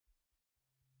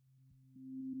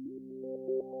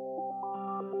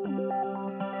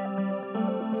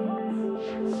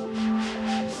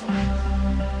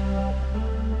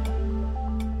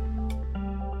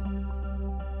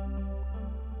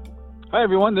Hi,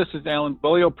 everyone. This is Alan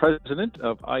Bolio, president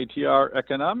of ITR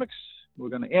Economics. We're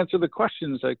going to answer the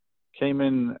questions that came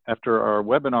in after our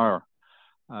webinar.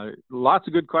 Lots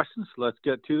of good questions. Let's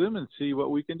get to them and see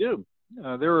what we can do.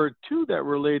 There are two that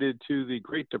related to the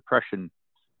Great Depression.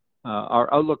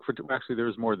 Our outlook for, actually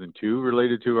there's more than two,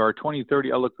 related to our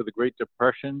 2030 outlook for the Great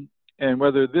Depression and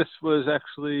whether this was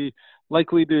actually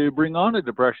likely to bring on a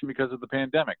depression because of the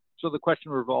pandemic. So the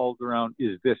question revolved around,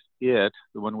 is this it,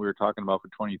 the one we were talking about for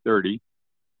 2030?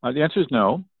 The answer is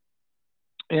no.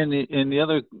 And the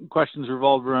other questions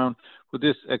revolved around, would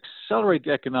this accelerate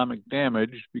the economic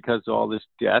damage because of all this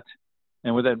debt?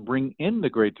 And would that bring in the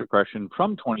Great Depression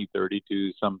from 2030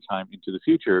 to sometime into the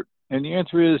future? And the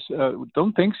answer is,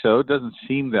 don't think so. It doesn't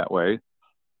seem that way.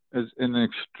 There's an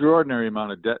extraordinary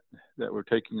amount of debt that we're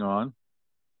taking on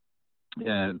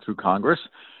and through Congress,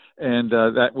 and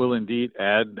that will indeed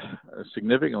add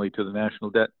significantly to the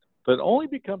national debt. But it only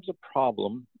becomes a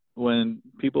problem when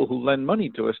people who lend money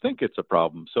to us think it's a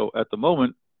problem. So at the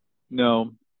moment, no.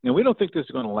 And we don't think this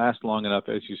is going to last long enough,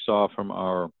 as you saw from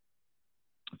our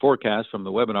forecast from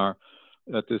the webinar,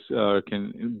 that this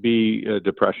can be a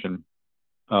depression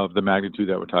of the magnitude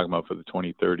that we're talking about for the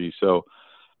 2030s. So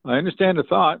I understand the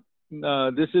thought.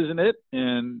 This isn't it,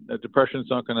 and a depression is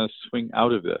not going to swing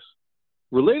out of this.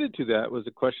 Related to that was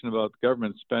a question about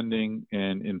government spending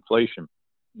and inflation.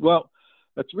 Well,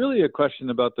 that's really a question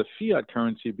about the fiat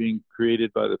currency being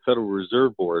created by the Federal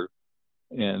Reserve Board.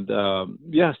 And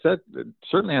yes, that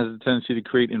certainly has a tendency to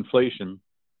create inflation,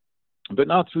 but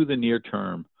not through the near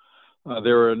term.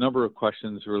 There are a number of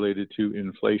questions related to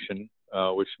inflation,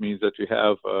 which means that you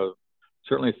have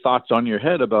certainly thoughts on your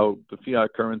head about the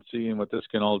fiat currency and what this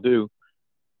can all do.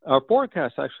 Our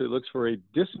forecast actually looks for a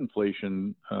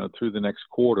disinflation through the next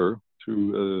quarter,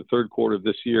 through the third quarter of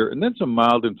this year, and then some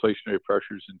mild inflationary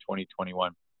pressures in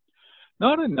 2021.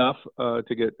 Not enough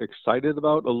to get excited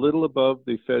about, a little above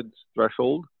the Fed's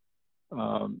threshold,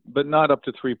 but not up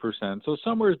to 3%. So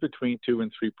somewhere between 2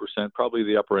 and 3%, probably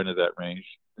the upper end of that range,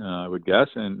 I would guess,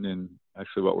 and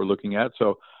actually what we're looking at.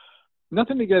 So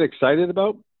nothing to get excited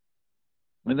about.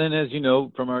 And then, as you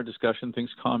know from our discussion, things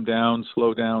calm down,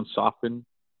 slow down, soften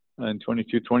in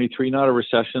 22, 23. Not a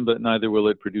recession, but neither will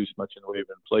it produce much in the way of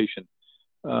inflation.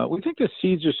 We think the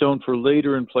seeds are sown for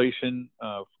later inflation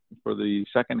for the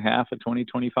second half of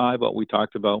 2025, what we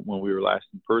talked about when we were last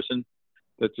in person.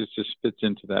 That just fits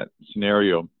into that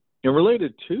scenario. And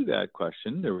related to that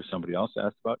question, there was somebody else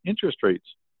asked about interest rates,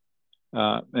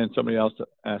 and somebody else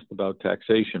asked about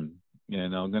taxation.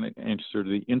 And I'm going to answer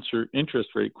the interest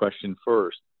rate question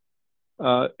first.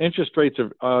 Interest rates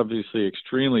are obviously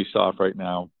extremely soft right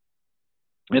now,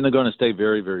 and they're going to stay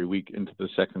very, very weak into the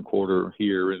second quarter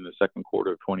here in the second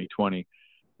quarter of 2020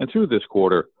 and through this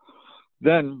quarter.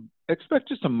 Then expect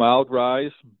just a mild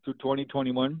rise through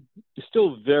 2021. It's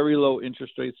still very low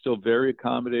interest rates, still very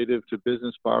accommodative to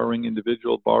business borrowing,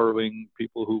 individual borrowing,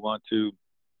 people who want to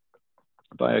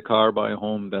buy a car, buy a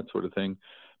home, that sort of thing.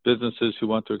 Businesses who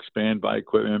want to expand, buy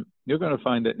equipment. You're going to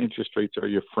find that interest rates are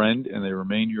your friend, and they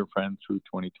remain your friend through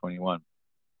 2021.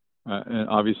 And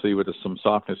obviously, with some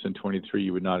softness in 23,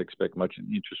 you would not expect much an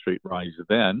interest rate rise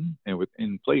then. And with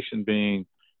inflation being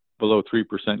below 3%,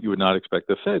 you would not expect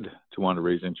the Fed to want to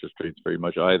raise interest rates very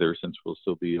much either, since we'll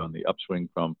still be on the upswing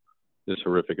from this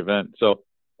horrific event. So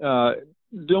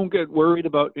don't get worried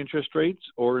about interest rates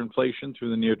or inflation through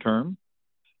the near term.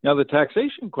 Now, the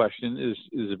taxation question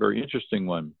is a very interesting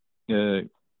one.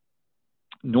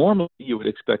 Normally, you would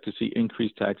expect to see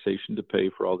increased taxation to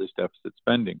pay for all this deficit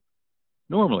spending.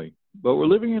 Normally. But we're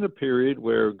living in a period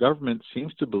where government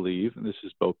seems to believe, and this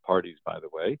is both parties, by the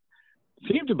way,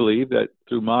 seem to believe that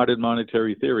through modern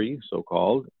monetary theory,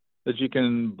 so-called, that you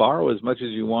can borrow as much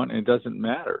as you want and it doesn't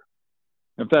matter.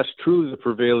 If that's true, the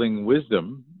prevailing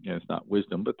wisdom, and it's not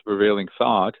wisdom, but the prevailing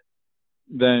thought,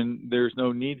 then there's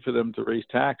no need for them to raise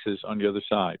taxes on the other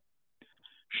side.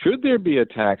 Should there be a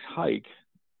tax hike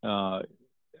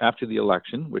after the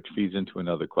election, which feeds into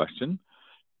another question,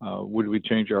 would we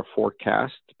change our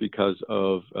forecast because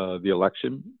of the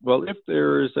election? Well, if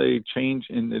there is a change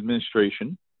in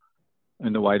administration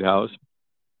in the White House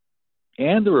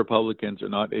and the Republicans are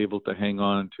not able to hang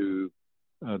on to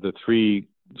the 3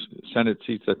 Senate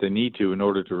seats that they need to in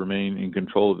order to remain in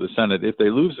control of the Senate, if they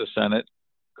lose the Senate,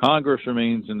 Congress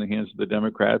remains in the hands of the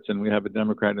Democrats, and we have a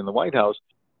Democrat in the White House,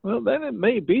 well, then it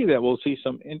may be that we'll see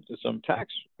some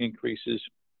tax increases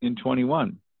in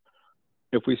 21.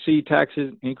 If we see tax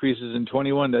increases in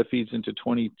 21, that feeds into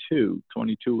 22.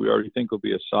 22, we already think will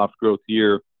be a soft growth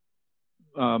year.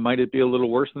 Might it be a little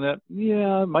worse than that?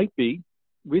 Yeah, it might be.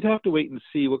 We'd have to wait and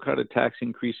see what kind of tax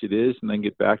increase it is and then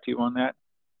get back to you on that.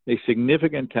 a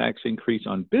significant tax increase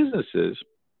on businesses,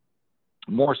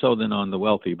 more so than on the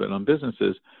wealthy, but on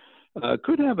businesses,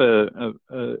 could have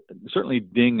certainly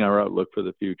ding our outlook for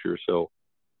the future. So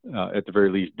at the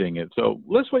very least, ding it. So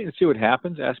let's wait and see what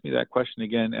happens. Ask me that question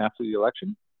again after the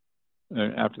election,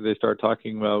 after they start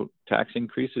talking about tax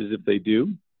increases, if they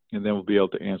do, and then we'll be able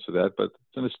to answer that. But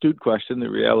it's an astute question. The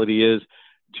reality is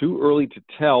too early to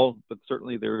tell, but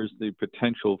certainly there is the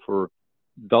potential for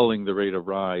dulling the rate of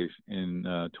rise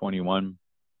in 21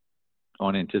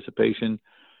 on anticipation,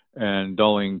 and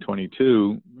dulling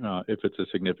 22 if it's a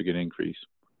significant increase.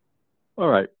 All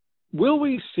right. Will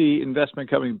we see investment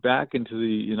coming back into the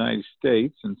United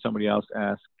States? And somebody else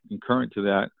asked, concurrent to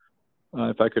that,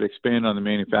 if I could expand on the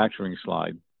manufacturing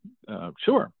slide.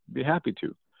 Sure, be happy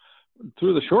to.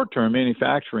 Through the short term,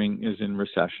 manufacturing is in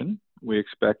recession. We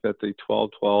expect that the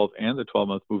 12-12 and the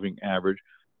 12-month moving average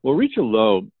will reach a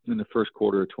low in the first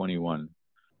quarter of 21.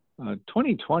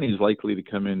 2020 is likely to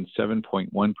come in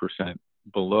 7.1%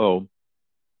 below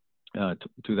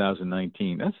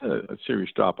 2019. That's a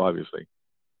serious drop, obviously.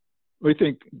 We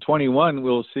think 21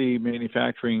 will see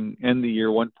manufacturing end the year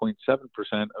 1.7%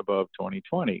 above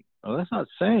 2020. Well, that's not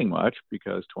saying much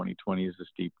because 2020 is a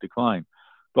steep decline.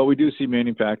 But we do see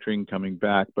manufacturing coming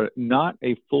back, but not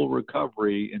a full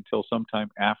recovery until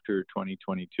sometime after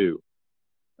 2022.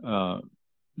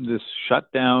 This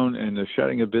shutdown and the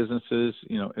shutting of businesses,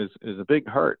 is a big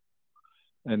hurt.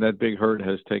 And that big hurt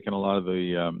has taken a lot of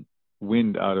the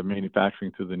wind out of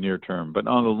manufacturing through the near term. But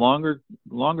on the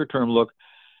longer term look,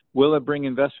 will it bring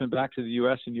investment back to the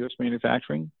U.S. and U.S.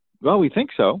 manufacturing? Well, we think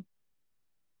so.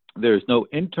 There's no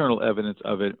internal evidence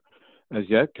of it as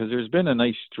yet, because there's been a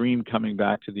nice stream coming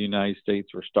back to the United States,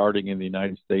 or starting in the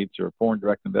United States, or foreign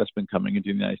direct investment coming into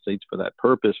the United States for that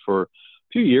purpose for a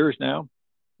few years now.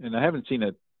 And I haven't seen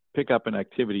a pickup in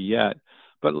activity yet.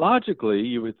 But logically,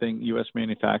 you would think U.S.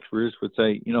 manufacturers would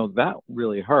say, that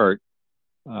really hurt.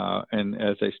 And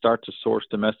as they start to source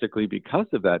domestically because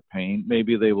of that pain,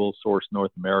 maybe they will source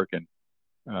North American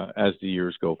as the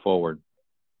years go forward.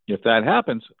 If that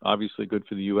happens, obviously good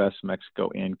for the U.S., Mexico,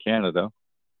 and Canada.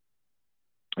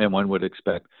 And one would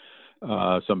expect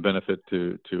some benefit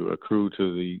to accrue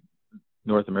to the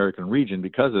North American region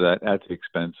because of that, at the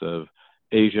expense of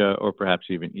Asia or perhaps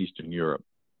even Eastern Europe.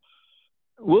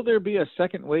 Will there be a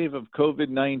second wave of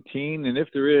COVID-19? And if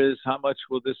there is, how much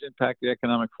will this impact the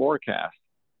economic forecast?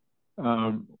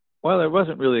 Well, there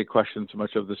wasn't really a question so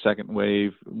much of the second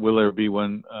wave. Will there be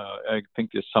one? I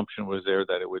think the assumption was there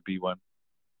that it would be one.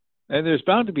 And there's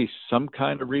bound to be some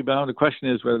kind of rebound. The question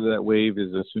is whether that wave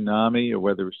is a tsunami or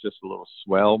whether it's just a little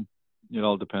swell. It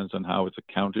all depends on how it's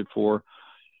accounted for.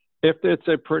 If it's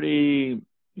a pretty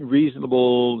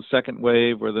reasonable second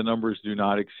wave where the numbers do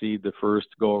not exceed the first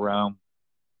go around,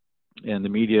 and the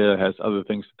media has other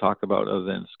things to talk about other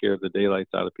than scare the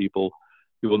daylights out of people,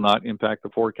 it will not impact the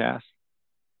forecast.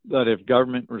 But if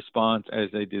government responds as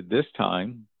they did this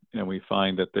time, and we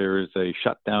find that there is a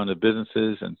shutdown of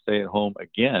businesses and stay at home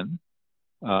again,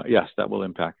 yes, that will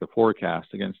impact the forecast.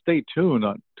 Again, stay tuned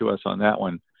to us on that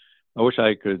one. I wish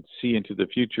I could see into the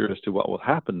future as to what will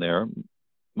happen there.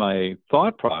 My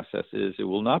thought process is it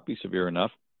will not be severe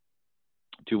enough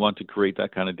to want to create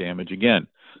that kind of damage again.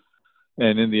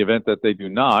 And in the event that they do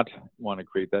not want to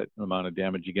create that amount of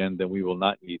damage again, then we will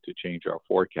not need to change our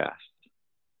forecast.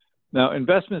 Now,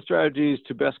 investment strategies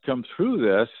to best come through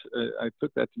this, I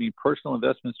took that to mean personal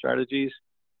investment strategies.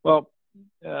 Well,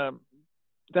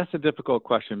 that's a difficult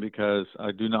question because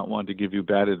I do not want to give you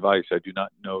bad advice. I do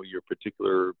not know your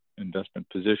particular investment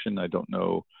position. I don't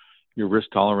know your risk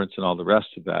tolerance and all the rest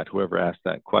of that, whoever asked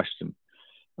that question.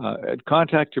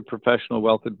 Contact your professional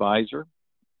wealth advisor.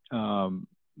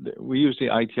 We use the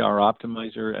ITR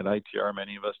Optimizer at ITR.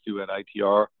 Many of us do at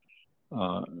ITR.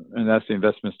 And that's the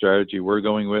investment strategy we're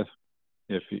going with.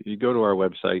 If you go to our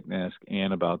website and ask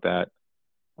Anne about that,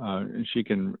 she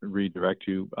can redirect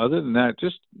you. Other than that,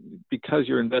 just because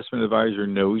your investment advisor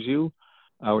knows you,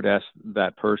 I would ask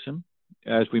that person.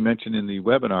 As we mentioned in the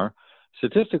webinar,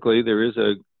 statistically, there is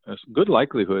a good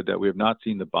likelihood that we have not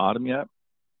seen the bottom yet.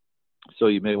 So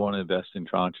you may want to invest in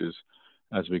tranches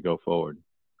as we go forward.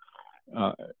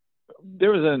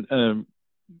 There was a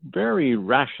very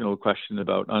rational question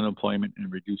about unemployment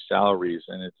and reduced salaries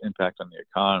and its impact on the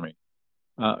economy.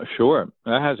 Sure,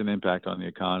 that has an impact on the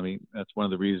economy. That's one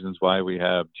of the reasons why we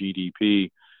have GDP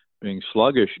being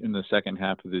sluggish in the second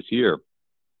half of this year.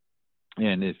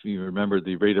 And if you remember,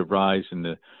 the rate of rise in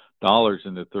the dollars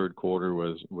in the third quarter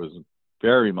was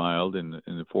very mild, and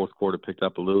the fourth quarter picked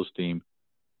up a little steam.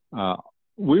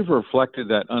 We've reflected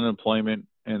that unemployment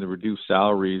and the reduced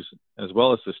salaries, as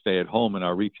well as the stay-at-home in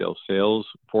our retail sales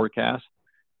forecast.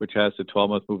 which has the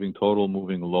 12-month moving total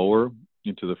moving lower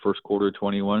into the first quarter of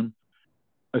 21.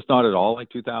 It's not at all like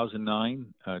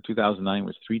 2009. 2009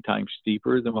 was 3 times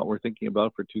steeper than what we're thinking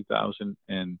about for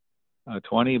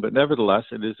 2020, but nevertheless,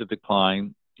 it is a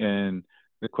decline. And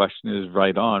the question is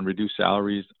right on: reduce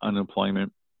salaries,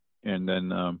 unemployment, and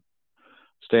then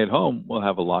stay at home will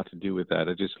have a lot to do with that.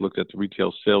 I just looked at the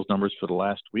retail sales numbers for the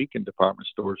last week, and department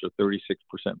stores are 36%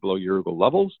 below year-ago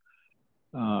levels.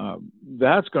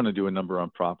 That's going to do a number on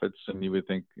profits, and you would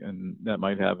think, and that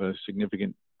might have a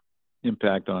significant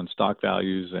impact on stock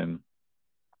values and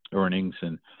earnings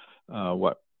and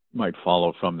what might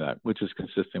follow from that, which is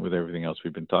consistent with everything else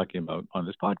we've been talking about on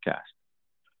this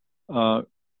podcast.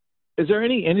 Is there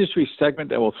any industry segment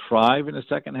that will thrive in the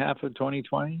second half of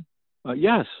 2020?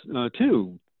 Yes,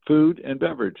 2, food and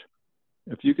beverage.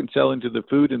 If you can sell into the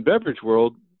food and beverage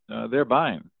world, they're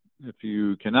buying. If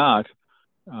you cannot,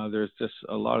 there's just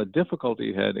a lot of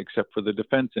difficulty ahead, except for the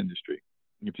defense industry.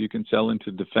 If you can sell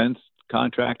into defense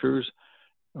contractors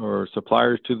or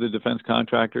suppliers to the defense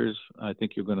contractors, I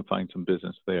think you're going to find some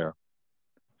business there.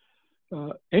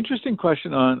 Interesting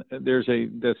question on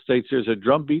that states there's a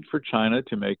drumbeat for China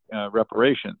to make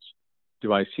reparations.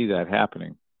 Do I see that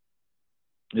happening?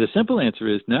 The simple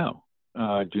answer is no.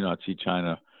 I do not see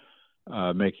China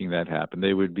making that happen.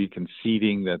 They would be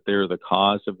conceding that they're the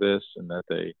cause of this and that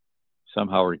they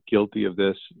somehow are guilty of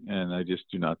this, and I just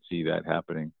do not see that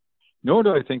happening. Nor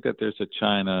do I think that there's a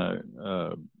China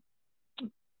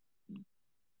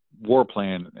war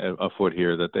plan afoot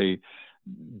here, that they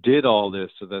did all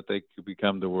this so that they could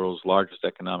become the world's largest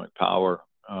economic power.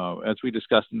 As we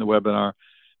discussed in the webinar,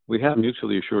 we have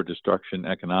mutually assured destruction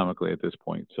economically at this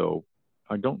point. So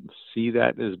I don't see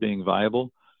that as being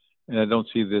viable, and I don't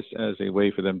see this as a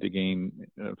way for them to gain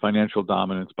financial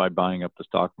dominance by buying up the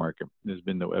stock market. There's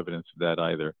been no evidence of that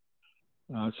either.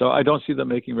 So I don't see them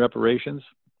making reparations,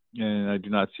 and I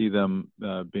do not see them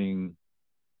being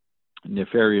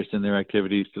nefarious in their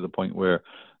activities to the point where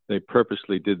they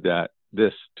purposely did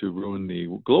this to ruin the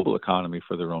global economy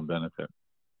for their own benefit.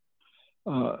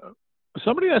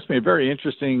 Somebody asked me a very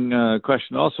interesting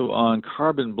question also on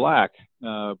carbon black,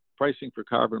 pricing for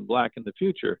carbon black in the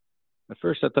future. At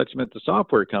first, I thought you meant the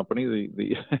software company,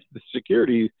 the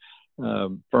security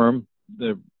firm,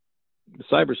 the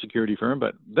cybersecurity firm,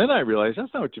 but then I realized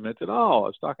that's not what you meant at all. I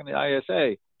was talking to the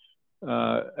ISA,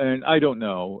 and I don't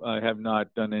know. I have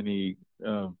not done any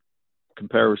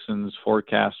comparisons,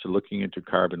 forecasts, or looking into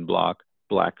carbon black.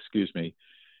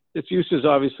 Its use is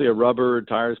obviously a rubber,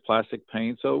 tires, plastic,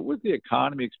 paint. So with the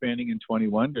economy expanding in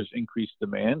 21, there's increased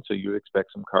demand. So you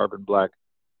expect some carbon black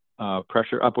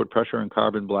upward pressure on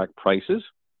carbon black prices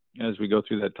as we go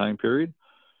through that time period.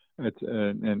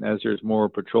 And as there's more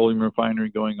petroleum refinery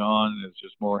going on, there's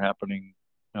just more happening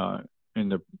in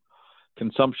the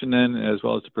consumption end as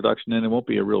well as the production end. It won't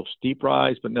be a real steep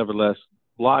rise, but nevertheless,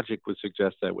 logic would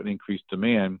suggest that with increased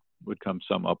demand would come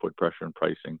some upward pressure in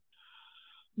pricing.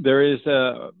 There is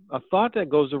a thought that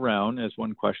goes around, as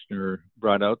one questioner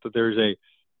brought out, that there's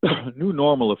a new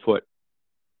normal afoot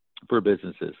for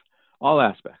businesses, all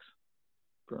aspects,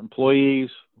 for employees,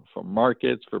 for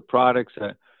markets, for products,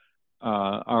 that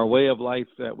our way of life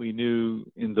that we knew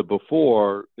in the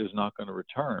before is not going to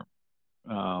return.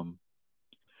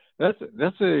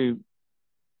 That's a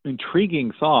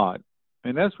intriguing thought.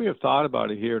 And as we have thought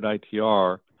about it here at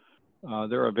ITR,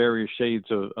 there are various shades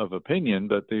of opinion,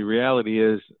 but the reality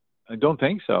is I don't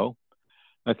think so.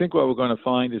 I think what we're going to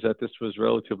find is that this was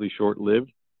relatively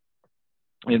short-lived.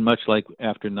 And much like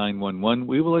after 9/11,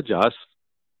 we will adjust.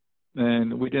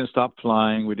 And we didn't stop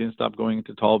flying. We didn't stop going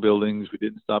into tall buildings. We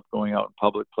didn't stop going out in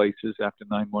public places after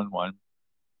 9/11.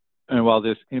 And while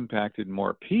this impacted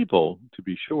more people, to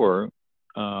be sure,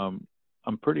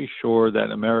 I'm pretty sure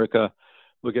that America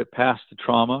will get past the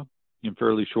trauma in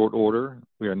fairly short order.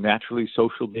 We are naturally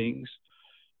social beings.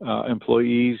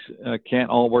 Employees can't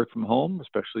all work from home,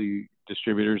 especially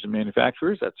distributors and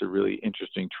manufacturers. That's a really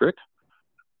interesting trick.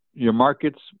 Your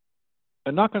markets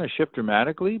are not going to shift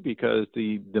dramatically because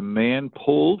the demand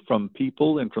pulled from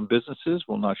people and from businesses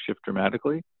will not shift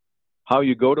dramatically. How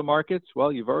you go to markets,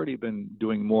 well, you've already been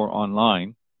doing more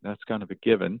online. That's kind of a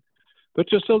given.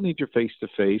 But you'll still need your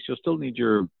face-to-face. You'll still need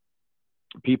your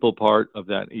people part of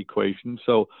that equation.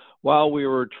 So while we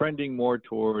were trending more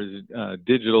towards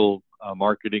digital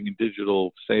marketing and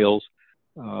digital sales,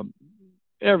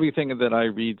 everything that I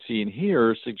read, see, and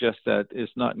hear suggests that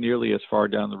it's not nearly as far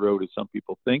down the road as some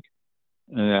people think.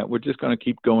 We're just going to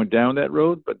keep going down that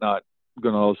road, but not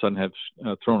going to all of a sudden have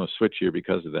thrown a switch here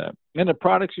because of that. And the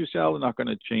products you sell are not going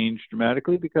to change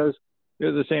dramatically because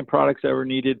they're the same products that were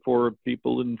needed for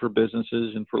people and for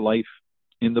businesses and for life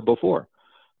in the before.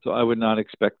 So I would not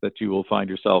expect that you will find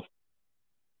yourself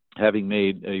having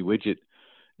made a widget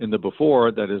in the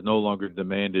before that is no longer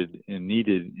demanded and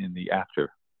needed in the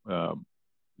after.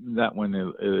 That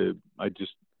one, I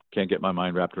just can't get my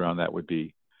mind wrapped around that would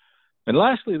be. And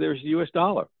lastly, there's the U.S.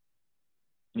 dollar.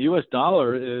 The U.S.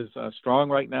 dollar is strong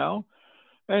right now.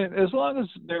 And as long as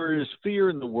there is fear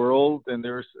in the world, and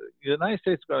the United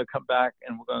States is going to come back,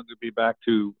 and we're going to be back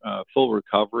to full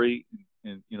recovery,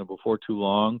 before too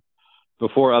long,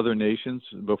 before other nations,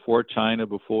 before China,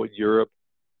 before Europe,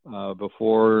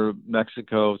 before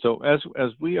Mexico. So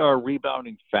as we are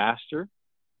rebounding faster,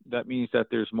 that means that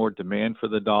there's more demand for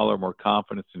the dollar, more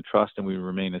confidence and trust, and we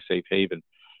remain a safe haven.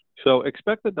 So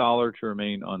expect the dollar to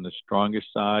remain on the strongest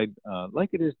side, like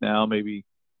it is now, maybe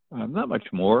not much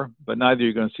more, but neither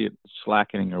you're going to see it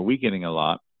slackening or weakening a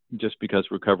lot just because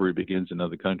recovery begins in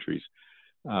other countries.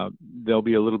 They'll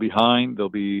be a little behind, they'll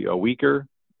be a weaker,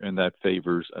 and that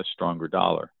favors a stronger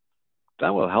dollar.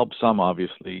 That will help some,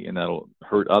 obviously, and that'll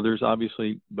hurt others,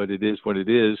 obviously, but it is what it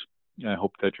is. I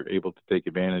hope that you're able to take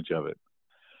advantage of it.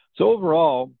 So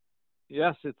overall,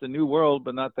 yes, it's a new world,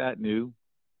 but not that new.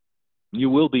 You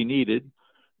will be needed.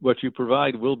 What you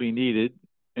provide will be needed.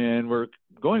 And we're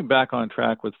going back on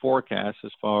track with forecasts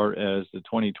as far as the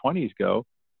 2020s go.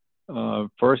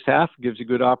 First half gives you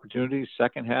good opportunities.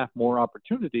 Second half, more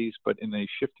opportunities, but in a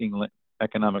shifting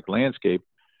economic landscape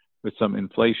with some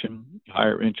inflation,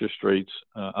 higher interest rates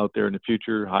out there in the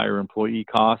future, higher employee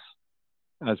costs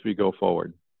as we go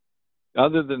forward.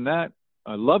 Other than that,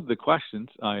 I love the questions.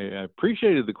 I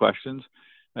appreciated the questions,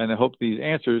 and I hope these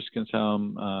answers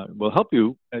will help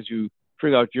you as you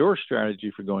figure out your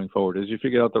strategy for going forward, as you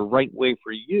figure out the right way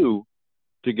for you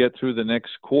to get through the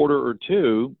next quarter or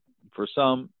two, for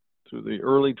some through the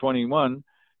early 21,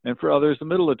 and for others the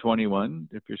middle of 21,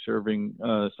 if you're serving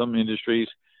some industries,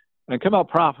 and come out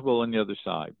profitable on the other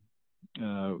side.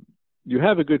 You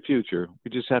have a good future.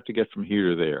 We just have to get from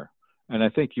here to there, and I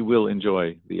think you will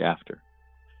enjoy the after.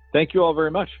 Thank you all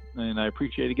very much, and I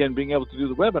appreciate, again, being able to do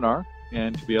the webinar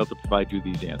and to be able to provide you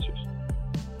these answers.